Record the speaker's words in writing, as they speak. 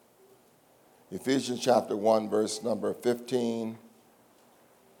Ephesians chapter 1, verse number 15.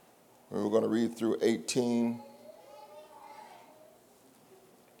 We're going to read through 18.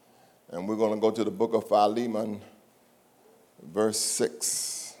 And we're going to go to the book of Philemon, verse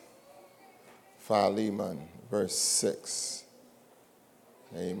 6. Philemon, verse 6.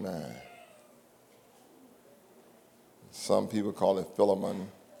 Amen. Some people call it Philemon,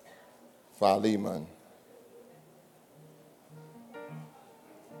 Philemon.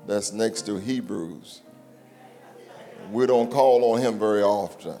 That's next to Hebrews. We don't call on him very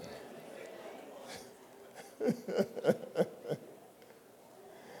often.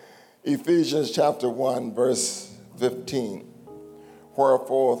 Ephesians chapter 1, verse 15.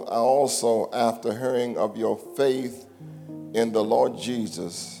 Wherefore I also, after hearing of your faith in the Lord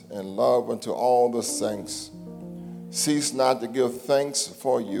Jesus and love unto all the saints, cease not to give thanks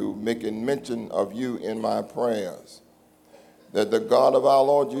for you, making mention of you in my prayers, that the God of our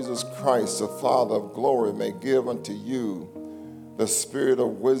Lord Jesus Christ, the Father of glory, may give unto you the spirit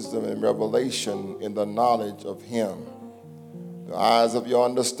of wisdom and revelation in the knowledge of him, the eyes of your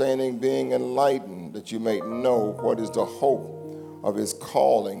understanding being enlightened, that you may know what is the hope of his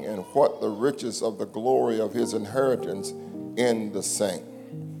calling and what the riches of the glory of his inheritance in the saint.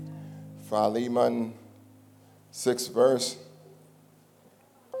 Philemon 6 verse,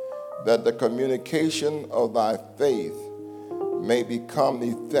 that the communication of thy faith may become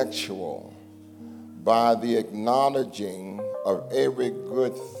effectual by the acknowledging of every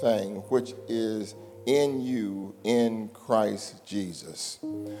good thing which is in you in Christ Jesus.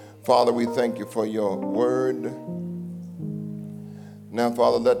 Father, we thank you for your word. Now,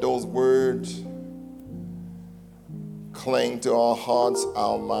 Father, let those words cling to our hearts,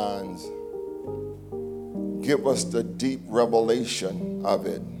 our minds. Give us the deep revelation of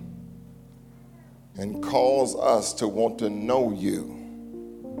it and cause us to want to know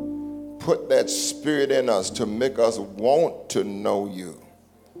you. Put that spirit in us to make us want to know you.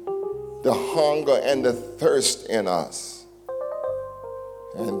 The hunger and the thirst in us.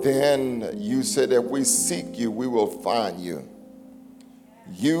 And then you said if we seek you, we will find you.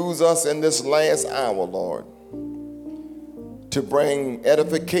 Use us in this last hour, Lord, to bring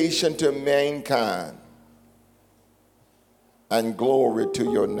edification to mankind and glory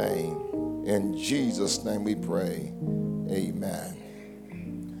to your name. In Jesus' name we pray.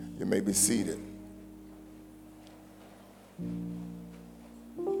 Amen. You may be seated.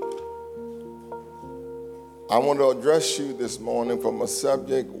 I want to address you this morning from a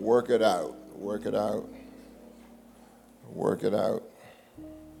subject, work it out. Work it out. Work it out.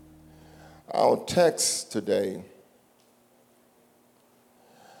 Our text today,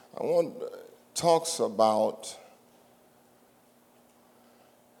 talks about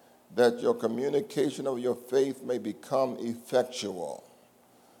that your communication of your faith may become effectual.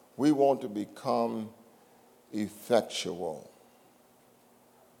 We want to become effectual.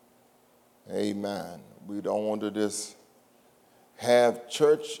 Amen. We don't want to just have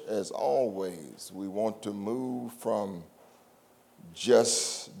church as always. We want to move from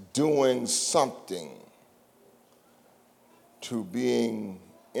just doing something to being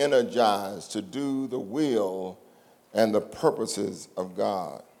energized to do the will and the purposes of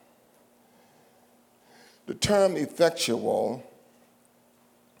God. The term effectual,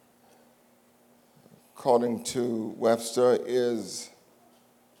 according to Webster, is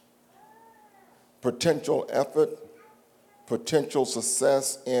potential effort, potential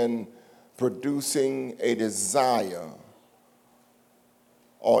success in producing a desire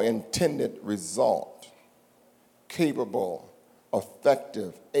or intended result, capable,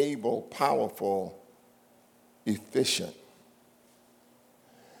 effective, able, powerful, efficient.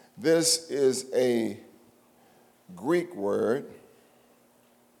 This is a Greek word,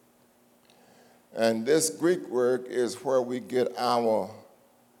 and this Greek word is where we get our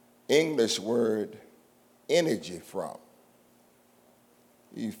English word energy from.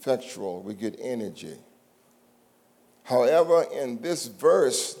 Effectual, we get energy. However, in this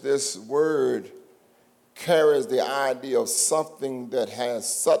verse, this word carries the idea of something that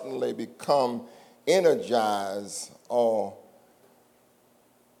has suddenly become energized or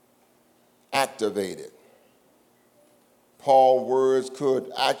activated. Paul's words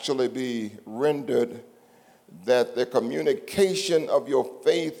could actually be rendered that the communication of your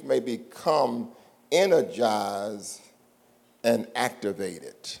faith may become energized and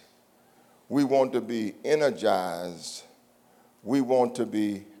activated. We want to be energized. We want to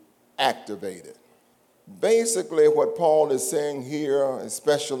be activated. Basically, what Paul is saying here,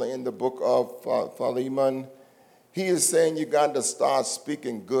 especially in the book of Philemon, he is saying you got to start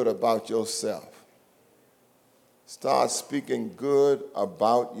speaking good about yourself. Start speaking good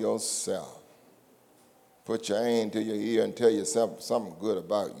about yourself. put your hand to your ear and tell you something good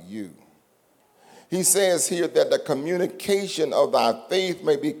about you. He says here that the communication of thy faith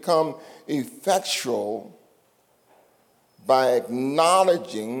may become effectual by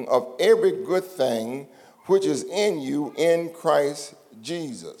acknowledging of every good thing which is in you in Christ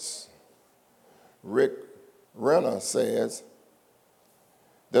Jesus. Rick Renner says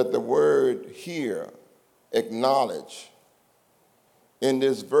that the word here, acknowledge, in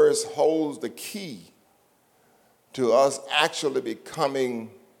this verse holds the key to us actually becoming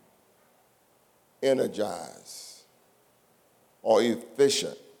energized or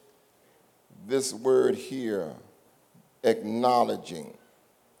efficient. This word here, acknowledging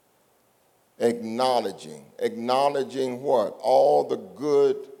what? All the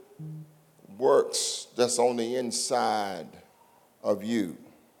good works that's on the inside of you.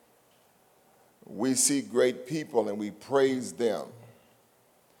 We see great people and we praise them,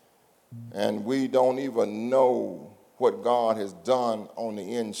 and we don't even know what God has done on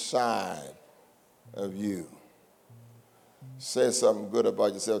the inside of you. Say something good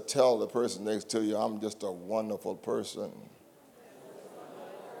about yourself. Tell the person next to you, I'm just a wonderful person.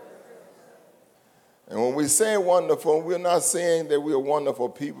 And when we say wonderful, we're not saying that we're wonderful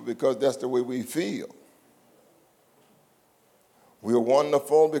people because that's the way we feel. We're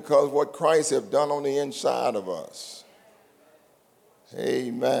wonderful because what Christ has done on the inside of us.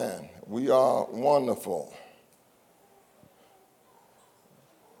 Amen. We are wonderful.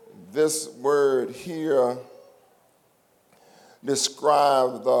 This word here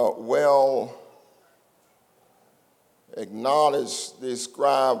describes the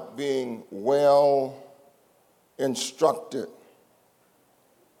describe being well instructed,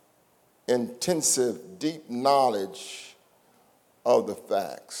 intensive, deep knowledge of the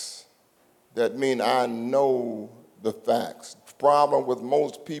facts. That means I know the facts. The problem with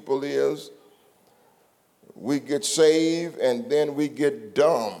most people is we get saved and then we get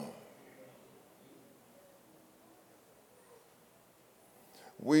dumb.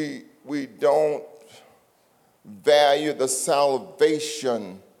 We don't value the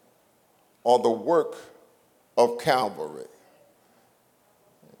salvation or the work of Calvary.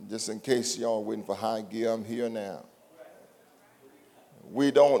 Just in case y'all waiting for high gear, I'm here now. We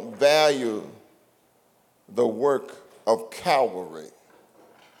don't value the work of Calvary.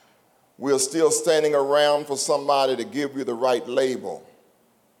 We're still standing around for somebody to give you the right label.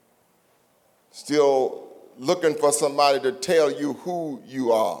 Still looking for somebody to tell you who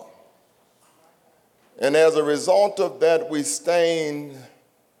you are. And as a result of that, we stand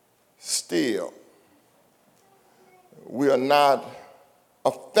still. We are not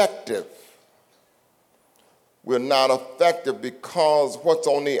effective. We're not effective because what's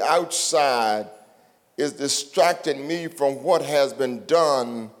on the outside is distracting me from what has been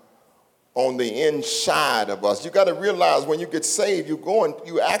done on the inside of us. You got to realize when you get saved,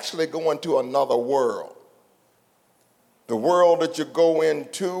 you actually go into another world. The world that you go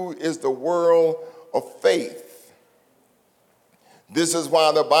into is the world of faith. This is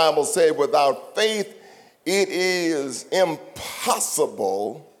why the Bible says without faith, it is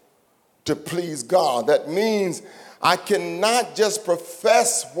impossible to please God. That means I cannot just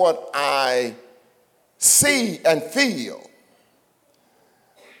profess what I see and feel.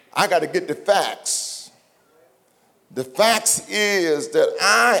 I got to get the facts. The facts is that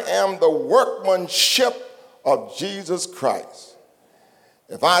I am the workmanship of Jesus Christ.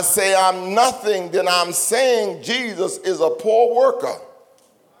 If I say I'm nothing, then I'm saying Jesus is a poor worker.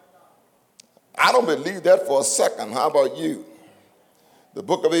 I don't believe that for a second. How about you? The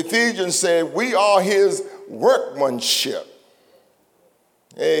book of Ephesians said we are his workmanship.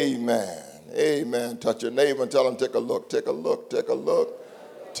 Amen. Amen. Touch your neighbor and tell him, take a look, take a look, take a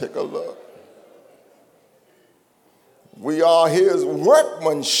look, take a look. We are his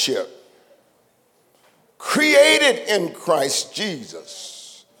workmanship, created in Christ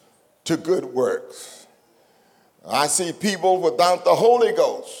Jesus to good works. I see people without the Holy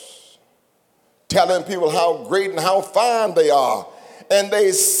Ghost telling people how great and how fine they are. And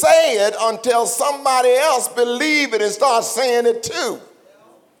they say it until somebody else believes it and starts saying it too.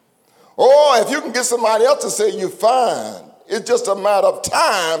 Or if you can get somebody else to say you're fine, it's just a matter of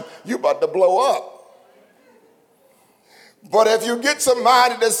time, you're about to blow up. But if you get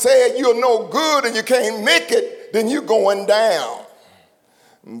somebody that said you're no good and you can't make it, then you're going down.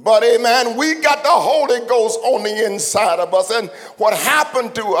 But amen, we got the Holy Ghost on the inside of us. And what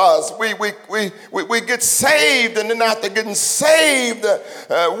happened to us, we get saved, and then after getting saved,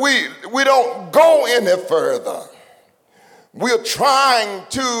 we don't go any further. We're trying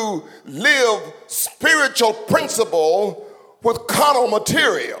to live spiritual principle with carnal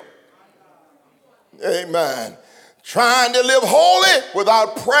material. Amen. Trying to live holy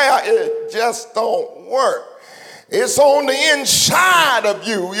without prayer, it just don't work. It's on the inside of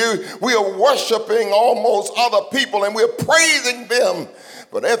you. We are worshiping almost other people and we're praising them.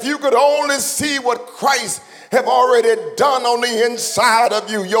 But if you could only see what Christ have already done on the inside of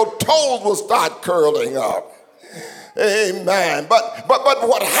you, your toes will start curling up. Amen. But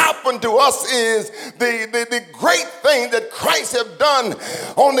what happened to us is the great thing that Christ have done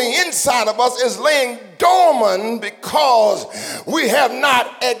on the inside of us is laying dormant because we have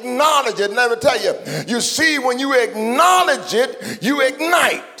not acknowledged it. Let me tell you, you see, when you acknowledge it, you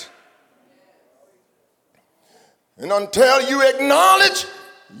ignite. And until you acknowledge,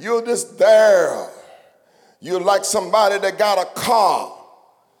 you're just there. You're like somebody that got a car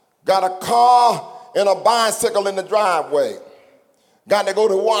and a bicycle in the driveway. Got to go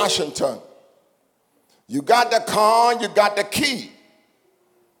to Washington. You got the car, you got the key.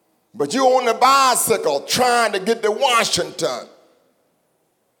 But you're on the bicycle trying to get to Washington.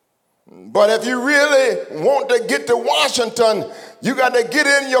 But if you really want to get to Washington, you got to get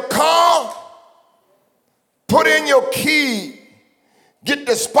in your car, put in your key, get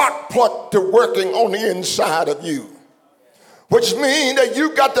the spark plug to working on the inside of you. Which means that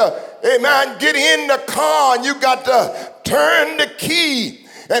you got to, amen, get in the car and you got to turn the key.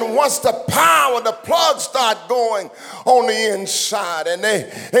 And once the power, the plug start going on the inside, and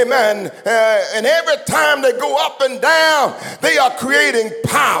amen, and every time they go up and down, they are creating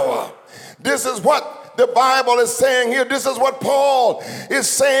power. This is what the Bible is saying here. This is what Paul is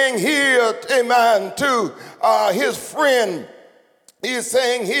saying here, amen, to his friend. He is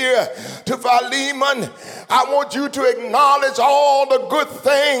saying here to Philemon, I want you to acknowledge all the good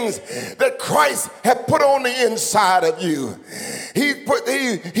things that Christ had put on the inside of you. He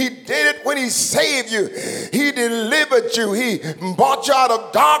did it when he saved you. He delivered you. He brought you out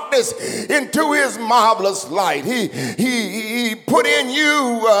of darkness into his marvelous light. He put in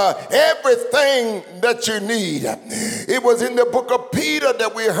you everything that you need. It was in the book of Peter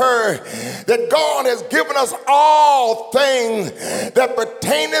that we heard that God has given us all things that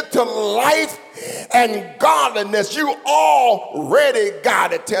pertaineth to life and godliness. You already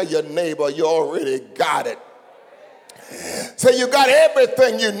got it. Tell your neighbor, you already got it. Say, you got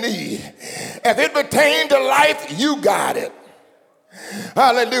everything you need. If it pertains to life, you got it.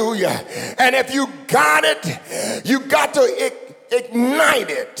 Hallelujah. And if you got it, you got to ignite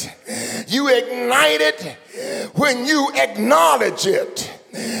it. You ignite it when you acknowledge it.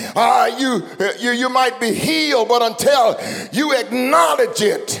 You might be healed, but until you acknowledge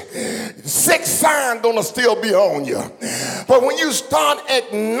it, 6 signs gonna still be on you. But when you start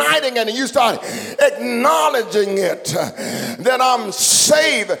igniting it and you start acknowledging it, that I'm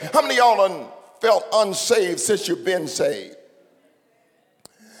saved. How many of y'all have felt unsaved since you've been saved?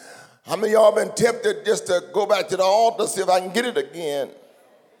 How many of y'all been tempted just to go back to the altar, see if I can get it again?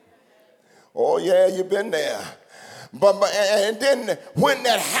 Oh yeah, you've been there. And then when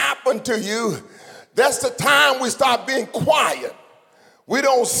that happened to you, that's the time we start being quiet. We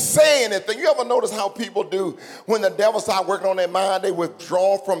don't say anything. You ever notice how people do when the devil starts working on their mind? They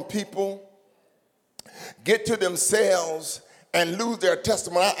withdraw from people, get to themselves, and lose their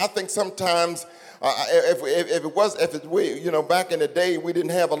testimony. I think sometimes back in the day we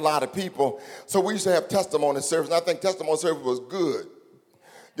didn't have a lot of people, so we used to have testimony service. And I think testimony service was good.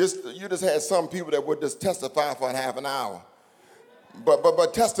 You just had some people that would just testify for a half an hour.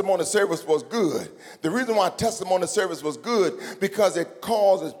 But testimony service was good. The reason why testimony service was good, because it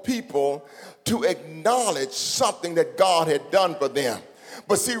causes people to acknowledge something that God had done for them.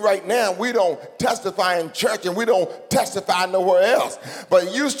 But see, right now, we don't testify in church and we don't testify nowhere else. But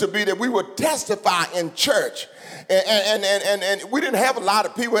it used to be that we would testify in church. And we didn't have a lot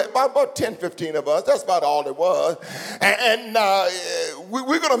of people, about 10, 15 of us. That's about all it was. And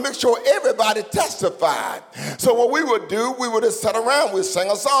we're going to make sure everybody testified. So what we would do, we would just sit around, we'd sing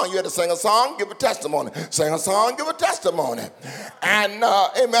a song. You had to sing a song, give a testimony. Sing a song, give a testimony. And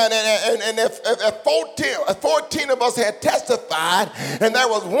amen. And if 14 of us had testified and there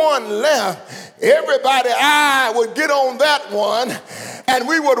was one left, everybody would get on that one and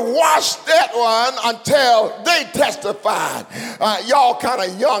we would watch that one until they testified. Y'all kind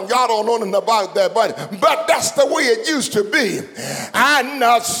of young, y'all don't know nothing about that, but that's the way it used to be.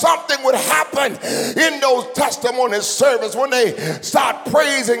 And something would happen in those testimony service when they start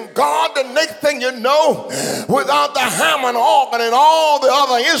praising God. The next thing you know, without the Hammond organ and all the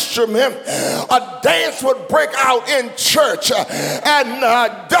other instruments, a dance would break out in church and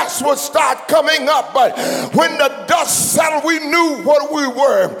dust would start coming up. But when the dust settled, we knew what we we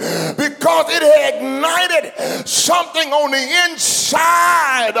were because it had ignited something on the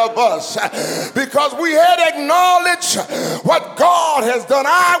inside of us, because we had acknowledged what God has done.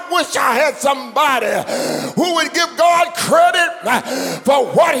 I wish I had somebody who would give God credit for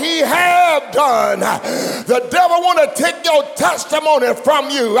what he have done. The devil want to take your testimony from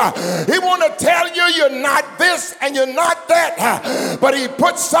you. He want to tell you you're not this and you're not that, but he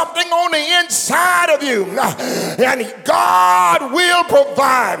put something on the inside of you, and God will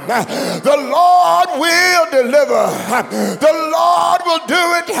provide. The Lord will deliver. The Lord will do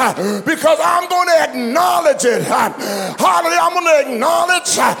it because I'm going to acknowledge it. Hallelujah. I'm going to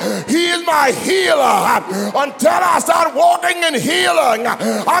acknowledge he is my healer. Until I start walking in healing,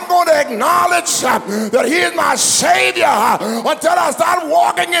 I'm going to acknowledge that he is my Savior. Until I start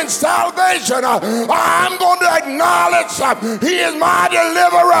walking in salvation, I'm going to acknowledge he is my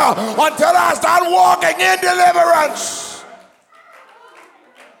deliverer. Until I start walking in deliverance.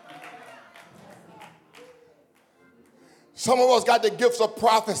 Some of us got the gifts of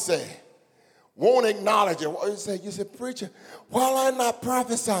prophecy, won't acknowledge it. You say, preacher, why am I not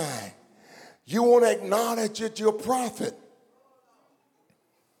prophesying? You won't acknowledge that you're a prophet.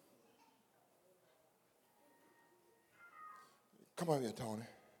 Come on here, Tony.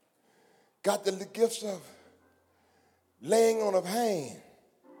 Got the gifts of laying on of hands.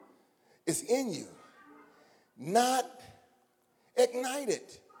 It's in you. Not ignited.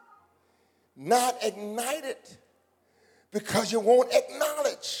 Not ignited because you won't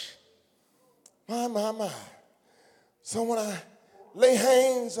acknowledge. My. So when I lay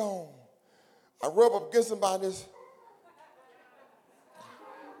hands on, I rub up against somebody's,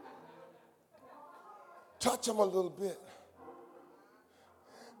 touch them a little bit.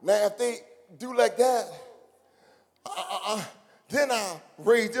 Now, if they do like that, then I'll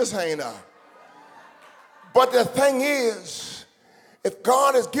raise this hand up. But the thing is, if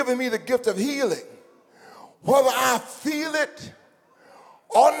God has given me the gift of healing, whether I feel it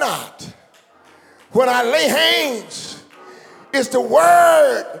or not, when I lay hands, it's the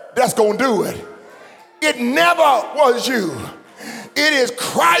word that's going to do it. It never was you. It is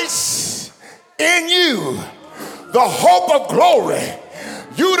Christ in you, the hope of glory.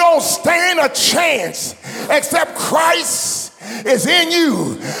 You don't stand a chance except Christ is in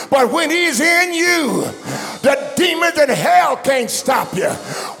you. But when he's in you, the demons in hell can't stop you.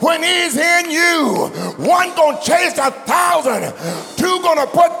 When he's in you, one gonna chase 1,000, two gonna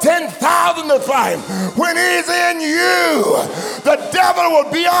put 10,000 to flight. When he's in you, the devil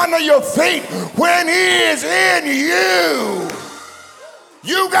will be under your feet. When he is in you,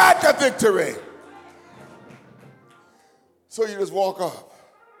 you got the victory. So you just walk up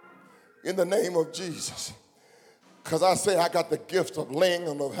in the name of Jesus. Because I say I got the gift of laying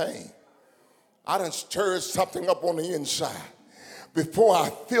on of hands. I done stirred something up on the inside. Before I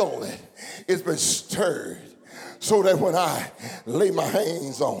feel it, it's been stirred. So that when I lay my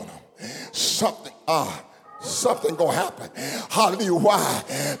hands on them, something gonna happen. Hallelujah. Why?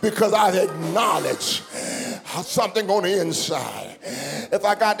 Because I've acknowledged something on the inside. If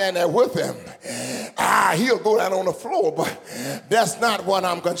I got down there with him, he'll go down on the floor, but that's not what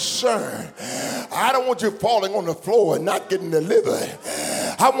I'm concerned. I don't want you falling on the floor and not getting delivered.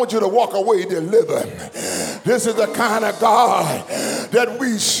 I want you to walk away delivered. This is the kind of God that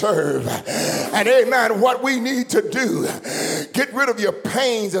we serve. And amen, what we need to do, get rid of your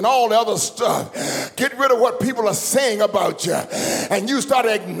pains and all the other stuff. Get rid of what people are saying about you. And you start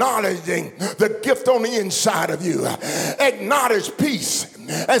acknowledging the gift on the inside of you. Acknowledge peace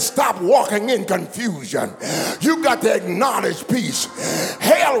and stop walking in confusion. You got to acknowledge peace.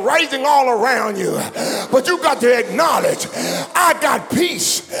 Hell rising all around you, but you got to acknowledge I got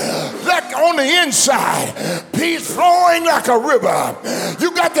peace like on the inside, peace flowing like a river.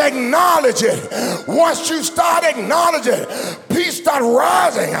 You got to acknowledge it. Once you start acknowledging, peace start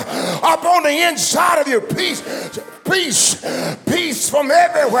rising up on the inside of you. Peace from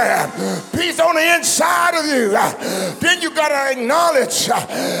everywhere. Peace on the inside of you. Then you got to acknowledge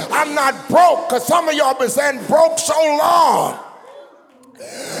I'm not broke, because some of y'all been saying broke so long.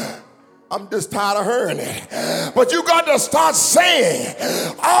 I'm just tired of hearing it. But you got to start saying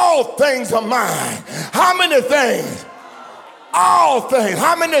all things are mine. How many things? All things.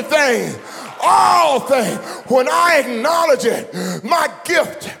 How many things? All things. When I acknowledge it, my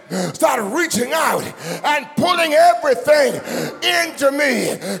gift start reaching out and pulling everything into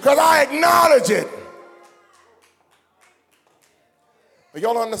me because I acknowledge it. Are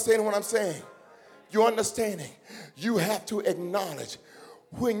y'all understanding what I'm saying? You understanding? You have to acknowledge.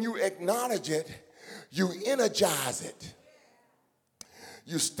 When you acknowledge it, you energize it.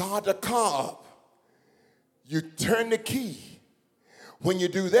 You start the car up. You turn the key. When you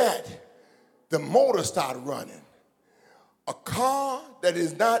do that, the motor starts running. A car that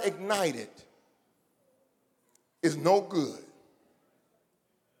is not ignited is no good.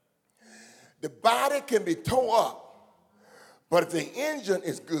 The body can be tore up, but if the engine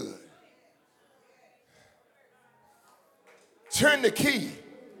is good, turn the key.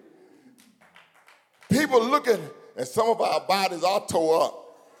 People looking, and some of our bodies are tore up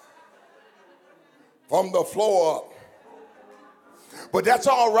from the floor up. But that's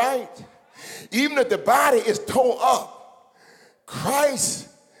all right. Even if the body is tore up, Christ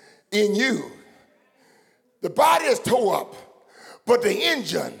in you. The body is tore up, but the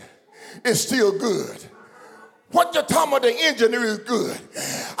engine is still good. What you're talking about, the engine is good.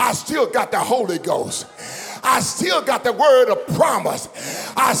 I still got the Holy Ghost. I still got the word of promise.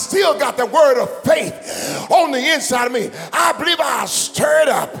 I still got the word of faith on the inside of me. I believe I stirred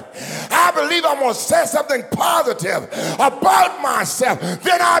up. I believe I'm going to say something positive about myself.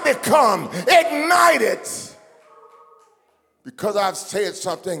 Then I become ignited because I've said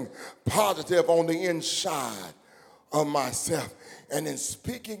something positive on the inside of myself. And in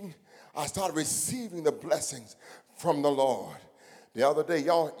speaking, I started receiving the blessings from the Lord. The other day,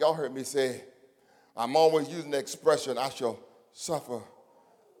 y'all heard me say, I'm always using the expression, I shall suffer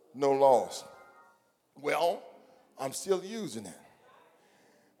no loss. Well, I'm still using it.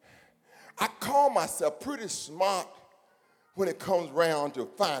 I call myself pretty smart when it comes around to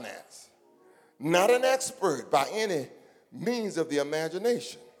finance. Not an expert by any means of the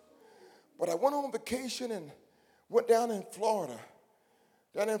imagination. But I went on vacation and went down in Florida.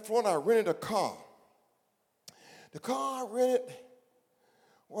 Down in Florida, I rented a car. The car I rented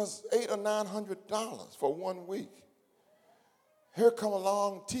was $800 or $900 for 1 week. Here come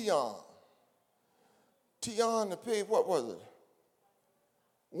along Tion. Tion to pay, what was it?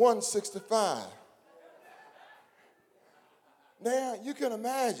 $165. Now, you can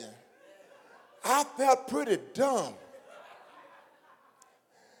imagine, I felt pretty dumb.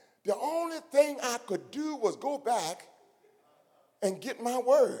 The only thing I could do was go back and get my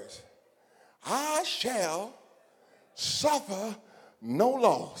words. I shall suffer no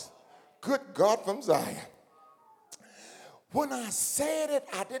loss. Good God from Zion. When I said it,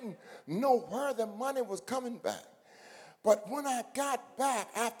 I didn't know where the money was coming back. But when I got back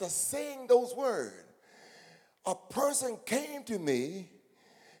after saying those words, a person came to me,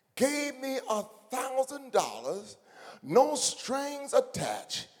 gave me $1,000, no strings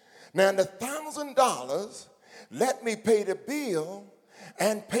attached. Now the $1,000 let me pay the bill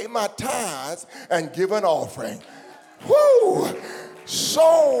and pay my tithes and give an offering. Whoo!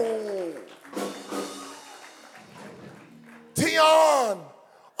 So, Tion,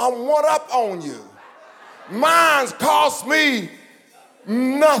 I'm one up on you. Mine's cost me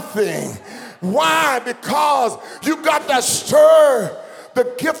nothing. Why? Because you got to stir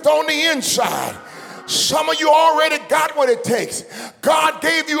the gift on the inside. Some of you already got what it takes. God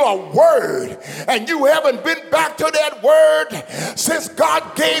gave you a word, and you haven't been back to that word since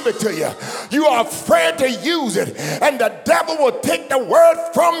God gave it to you. You are afraid to use it, and the devil will take the word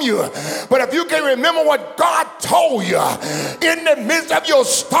from you. But if you can remember what God told you in the midst of your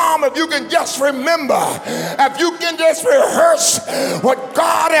storm, if you can just remember, if you can just rehearse what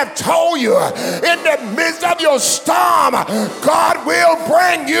God has told you in the midst of your storm, God will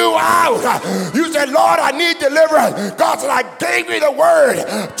bring you out. You say, Lord, I need deliverance. God said, I gave you the word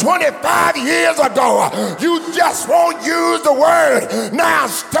 25 years ago. You just won't use the word. Now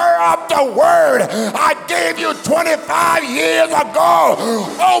stir up the word I gave you 25 years ago.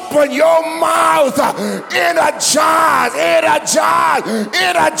 Open your mouth. Energize, energize,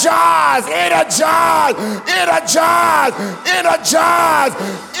 energize, energize, energize, energize,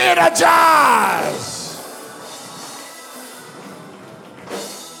 energize.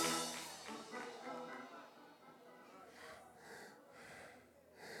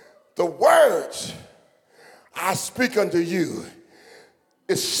 The words I speak unto you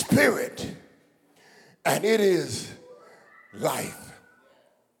is spirit, and it is life.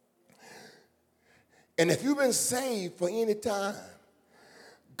 And if you've been saved for any time,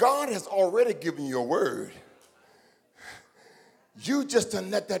 God has already given you a word. You just done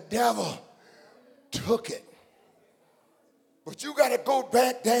let the devil took it. But you got to go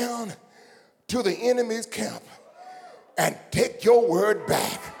back down to the enemy's camp and take your word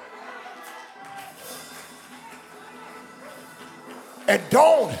back. And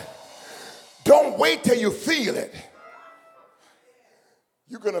don't wait till you feel it.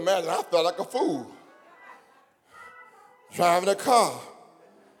 You can imagine, I felt like a fool driving a car.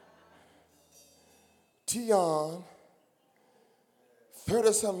 Tion,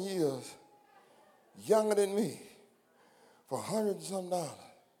 30-some years younger than me, for $100 and some dollars.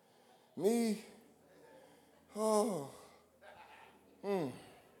 Me, I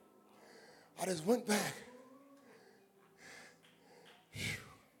just went back.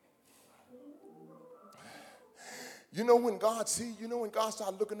 You know when God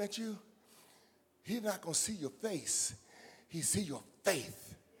starts looking at you, he's not going to see your face. He see your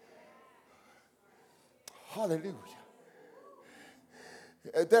faith. Hallelujah.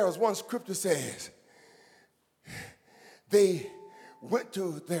 There was one scripture says, they went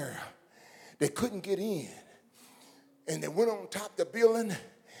to they couldn't get in. And they went on top of the building,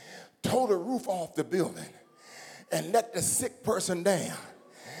 tore the roof off the building, and let the sick person down.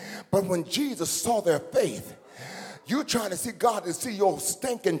 But when Jesus saw their faith, you're trying to see God to see your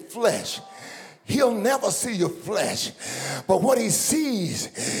stinking flesh. He'll never see your flesh, but what he sees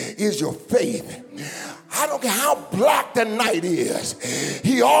is your faith. I don't care how black the night is,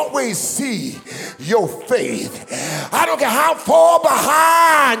 he always sees your faith. I don't care how far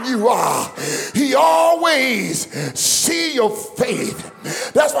behind you are, he always sees your faith.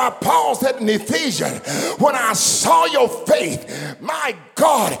 That's why Paul said in Ephesians, when I saw your faith, my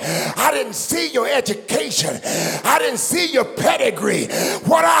God, I didn't see your education. I didn't see your pedigree.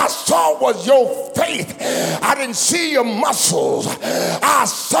 What I saw was your faith. I didn't see your muscles. I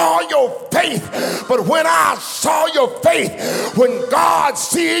saw your faith. But when I saw your faith, when God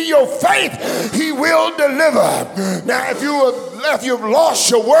sees your faith, he will deliver. Now, if you've lost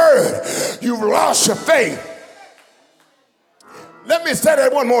your word, you've lost your faith. Let me say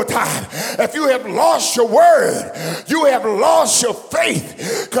that one more time. If you have lost your word, you have lost your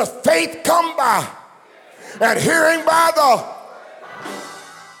faith. Because faith comes by and hearing by the...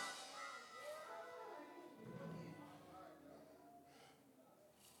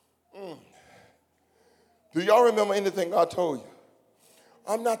 Do y'all remember anything God told you?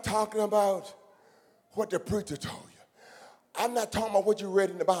 I'm not talking about what the preacher told you. I'm not talking about what you read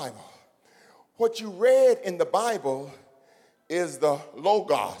in the Bible. What you read in the Bible is the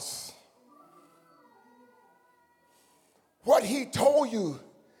Logos. What he told you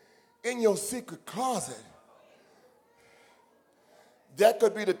in your secret closet, that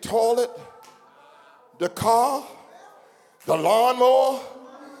could be the toilet, the car, the lawnmower,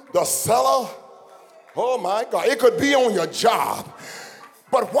 the cellar. Oh my God, it could be on your job.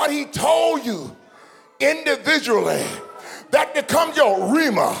 But what he told you individually, that becomes your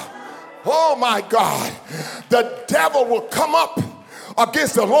rhema. Oh my God, the devil will come up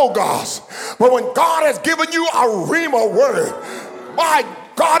against the Logos. But when God has given you a rhema word, my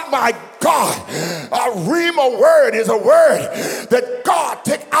God, a rhema word is a word that God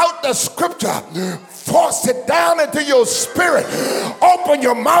take out the scripture, force it down into your spirit, open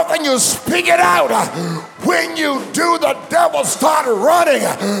your mouth and you speak it out. When you do, the devil start running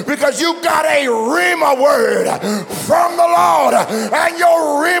because you got a rhema word from the Lord, and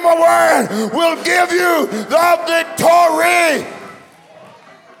your rhema word will give you the victory.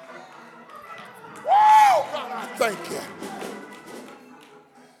 Woo! God, I thank you.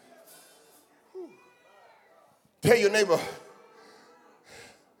 Tell your neighbor,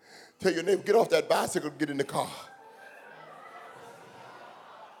 get off that bicycle, get in the car.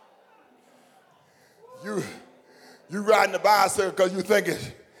 You riding the bicycle because you think it's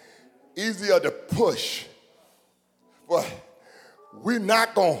easier to push. But we're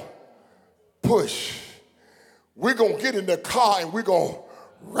not going to push. We're going to get in the car and we're going to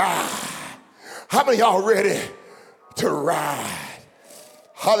ride. How many of y'all ready to ride?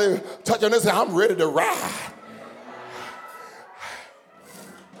 Hallelujah. Touch on this and say, I'm ready to ride.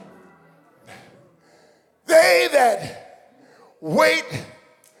 They that wait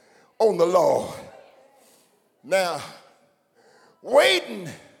on the Lord. Now, waiting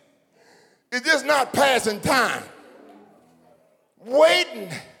is just not passing time.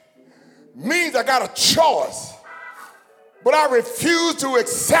 Waiting means I got a choice, but I refuse to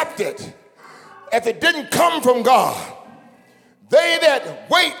accept it if it didn't come from God. They that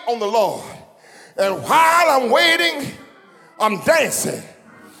wait on the Lord, and while I'm waiting, I'm dancing.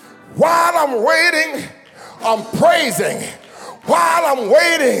 While I'm waiting, I'm praising. While I'm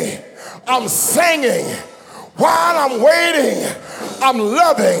waiting, I'm singing. While I'm waiting, I'm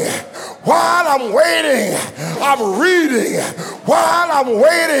loving. While I'm waiting, I'm reading. While I'm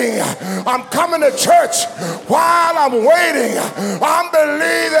waiting, I'm coming to church. While I'm waiting, I'm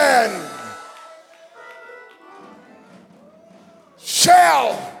believing.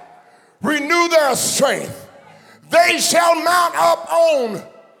 Shall renew their strength. They shall mount up on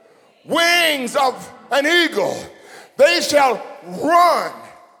wings of an eagle. They shall run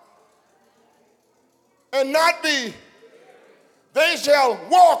and not be. They shall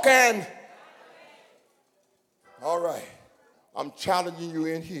walk and. All right. I'm challenging you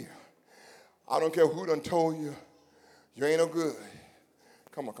in here. I don't care who done told you, you ain't no good.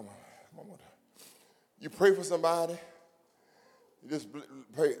 Come on. You pray for somebody, you just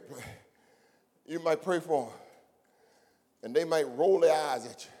pray. You might pray for them, and they might roll their eyes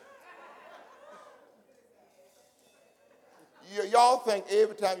at you. Y'all think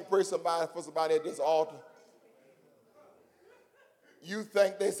every time you pray for somebody at this altar, you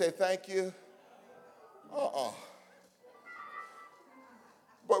think they say thank you?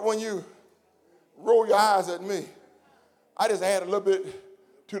 But when you roll your eyes at me, I just add a little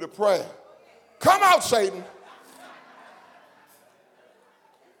bit to the prayer. Come out, Satan.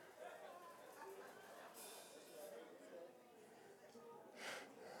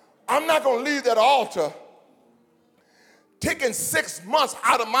 I'm not going to leave that altar taking 6 months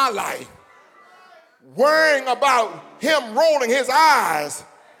out of my life worrying about him rolling his eyes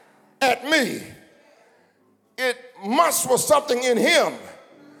at me. It must was something in him,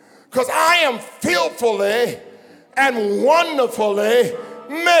 because I am fearfully and wonderfully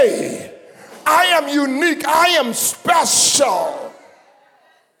made. I am unique. I am special.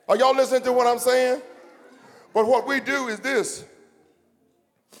 Are y'all listening to what I'm saying? But what we do is this.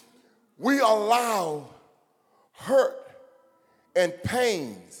 We allow hurt and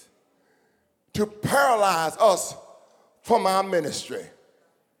pains to paralyze us from our ministry.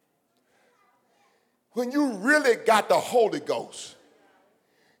 When you really got the Holy Ghost,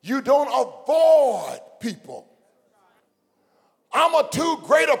 you don't avoid people. I'm a too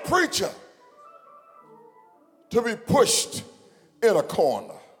great a preacher to be pushed in a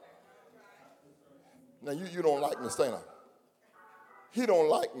corner. Now you don't like me, Stana. He don't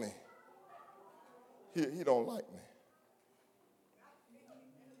like me. He don't like me.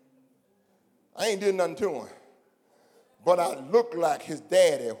 I ain't did nothing to him. But I look like his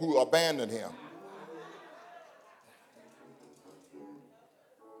daddy who abandoned him.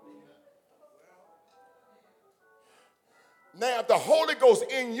 Now, if the Holy Ghost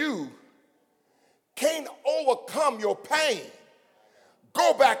in you can't overcome your pain,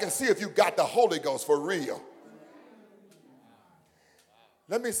 go back and see if you got the Holy Ghost for real.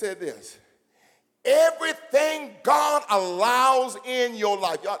 Let me say this. Everything God allows in your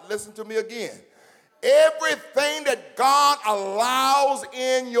life, y'all listen to me again. Everything that God allows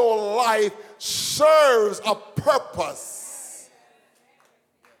in your life serves a purpose.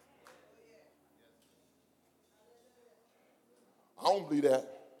 I don't believe that.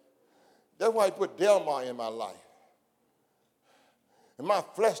 That's why he put Delmar in my life. And my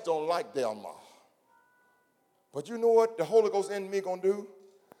flesh don't like Delmar. But you know what the Holy Ghost in me gonna do?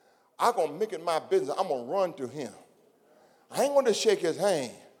 I'm gonna make it my business. I'm gonna run to him. I ain't gonna shake his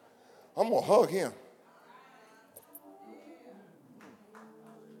hand. I'm gonna hug him.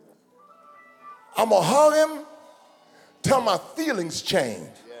 I'm gonna hug him till my feelings change.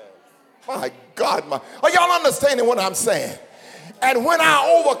 My God, are y'all understanding what I'm saying? And when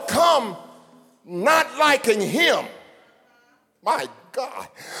I overcome not liking him, my God,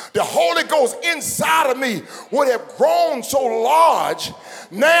 the Holy Ghost inside of me would have grown so large.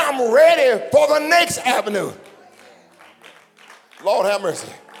 Now I'm ready for the next avenue. Lord have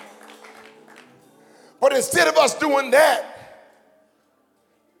mercy. But instead of us doing that,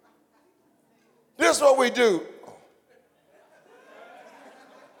 this is what we do.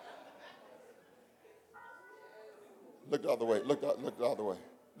 Look the other way. Look the other way.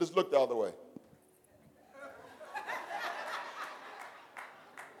 Just look the other way.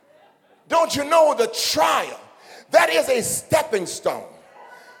 Don't you know the trial? That is a stepping stone.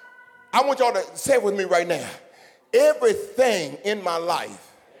 I want y'all to say it with me right now. Everything in my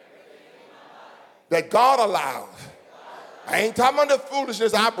life that God allows, I ain't talking about the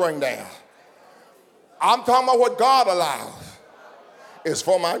foolishness I bring down. I'm talking about what God allows is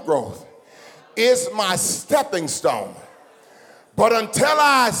for my growth. It's my stepping stone. But until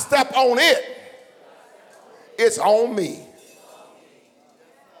I step on it, it's on me.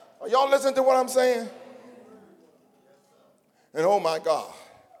 Are y'all listening to what I'm saying? And oh my God,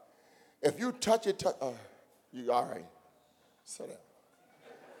 if you touch it, you all right. Sit down.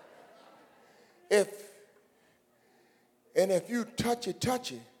 If you touch it,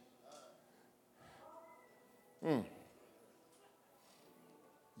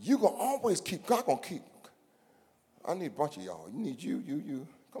 you gonna always keep. God gonna keep. I need a bunch of y'all. You need you.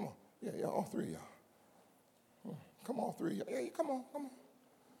 Come on. Yeah, all three of y'all. Come on, all three of y'all. Yeah, come on.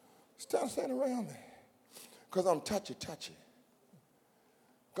 Stand around there. Because I'm touchy.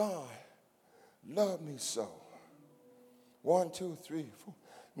 God loved me so. 1, 2, 3, 4.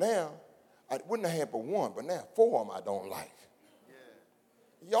 Now, I wouldn't have had but one, but now 4 of them I don't like.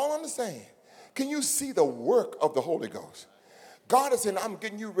 Yeah. Y'all understand? Can you see the work of the Holy Ghost? God is saying, I'm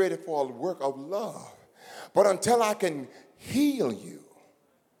getting you ready for a work of love. But until I can heal you,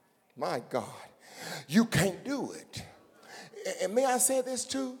 my God, you can't do it. And may I say this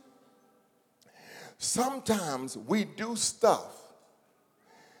too? Sometimes we do stuff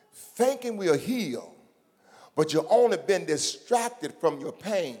thinking we are healed, but you've only been distracted from your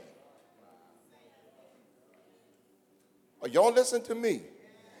pain. Are y'all listening to me?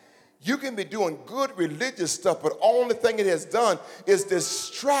 You can be doing good religious stuff, but only thing it has done is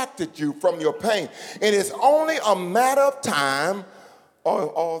distracted you from your pain. And it's only a matter of time.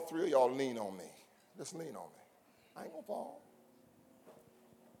 All three of y'all lean on me. Just lean on me. I ain't gonna fall.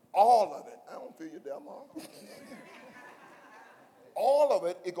 All of it. I don't feel you there, Mom. All of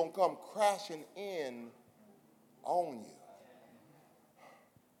it is gonna come crashing in on you.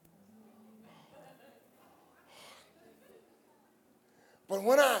 But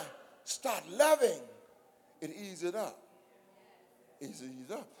when I start loving, it eases it up. Eases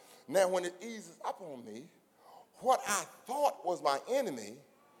it up. Now, when it eases up on me, what I thought was my enemy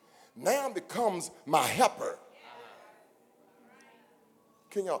now becomes my helper.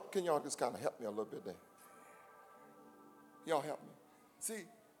 Can y'all just kind of help me a little bit there? Y'all help me. See,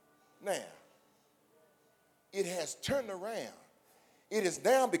 now, it has turned around. It has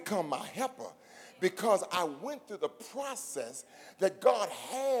now become my helper because I went through the process that God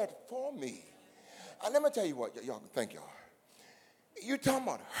had for me. And let me tell you what, y'all, thank y'all. You talking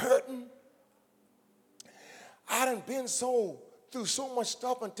about hurting? I done been through so much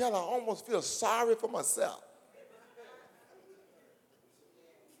stuff until I almost feel sorry for myself.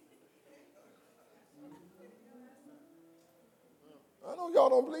 I know y'all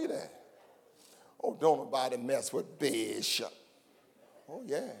don't believe that. Oh, don't nobody mess with Bishop. Oh,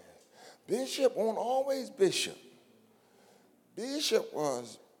 yeah. Bishop won't always Bishop. Bishop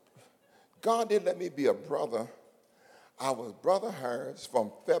was, God didn't let me be a brother. I was Brother Harris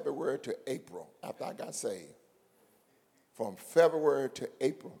from February to April after I got saved. From February to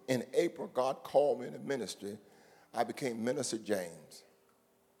April. In April, God called me in the ministry. I became Minister James.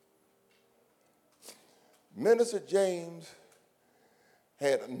 Minister James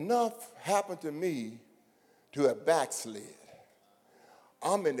had enough happen to me to have backslid.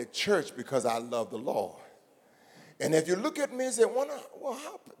 I'm in the church because I love the Lord. And if you look at me and say,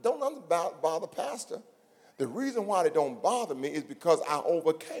 how, don't bother pastor. The reason why they don't bother me is because I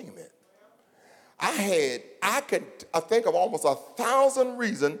overcame it. I think of almost 1,000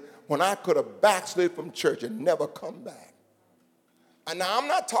 reasons when I could have backslid from church and never come back. And now I'm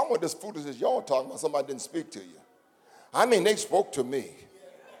not talking about this foolishness y'all talking about, somebody didn't speak to you. I mean, they spoke to me.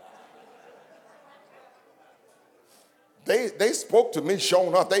 They spoke to me,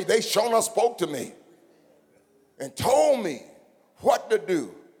 shown up. They shown up, spoke to me and told me what to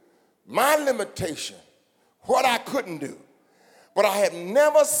do, my limitation, what I couldn't do. But I have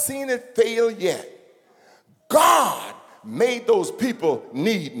never seen it fail yet. God made those people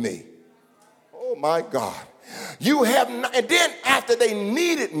need me. Oh, my God. You have not, and then after they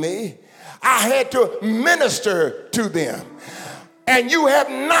needed me, I had to minister to them. And you have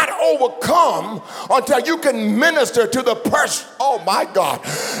not overcome until you can minister to the person. Oh, my God.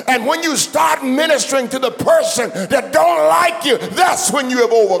 And when you start ministering to the person that don't like you, that's when you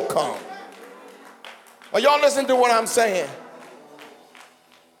have overcome. Are y'all listening to what I'm saying?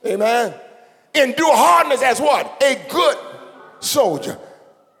 Amen. Endure hardness as what? A good soldier.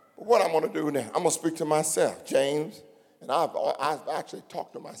 But what I'm going to do now, I'm going to speak to myself, James. And I've actually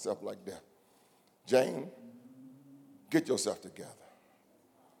talked to myself like that. James, get yourself together.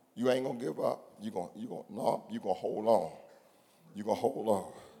 You ain't going to give up. You're going to hold on. You're going to hold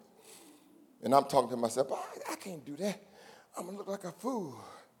on. And I'm talking to myself, I can't do that. I'm going to look like a fool.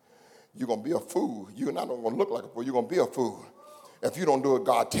 You're going to be a fool. You're not going to look like a fool. You're going to be a fool if you don't do what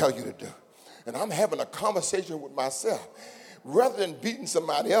God tells you to do. And I'm having a conversation with myself. Rather than beating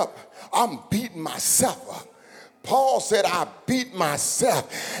somebody up, I'm beating myself up. Paul said, I beat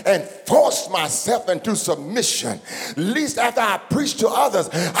myself and forced myself into submission. At least after I preach to others,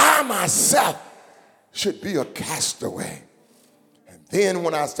 I myself should be a castaway. And then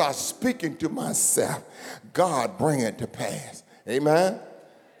when I start speaking to myself, God bring it to pass. Amen?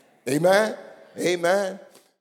 Amen? Amen?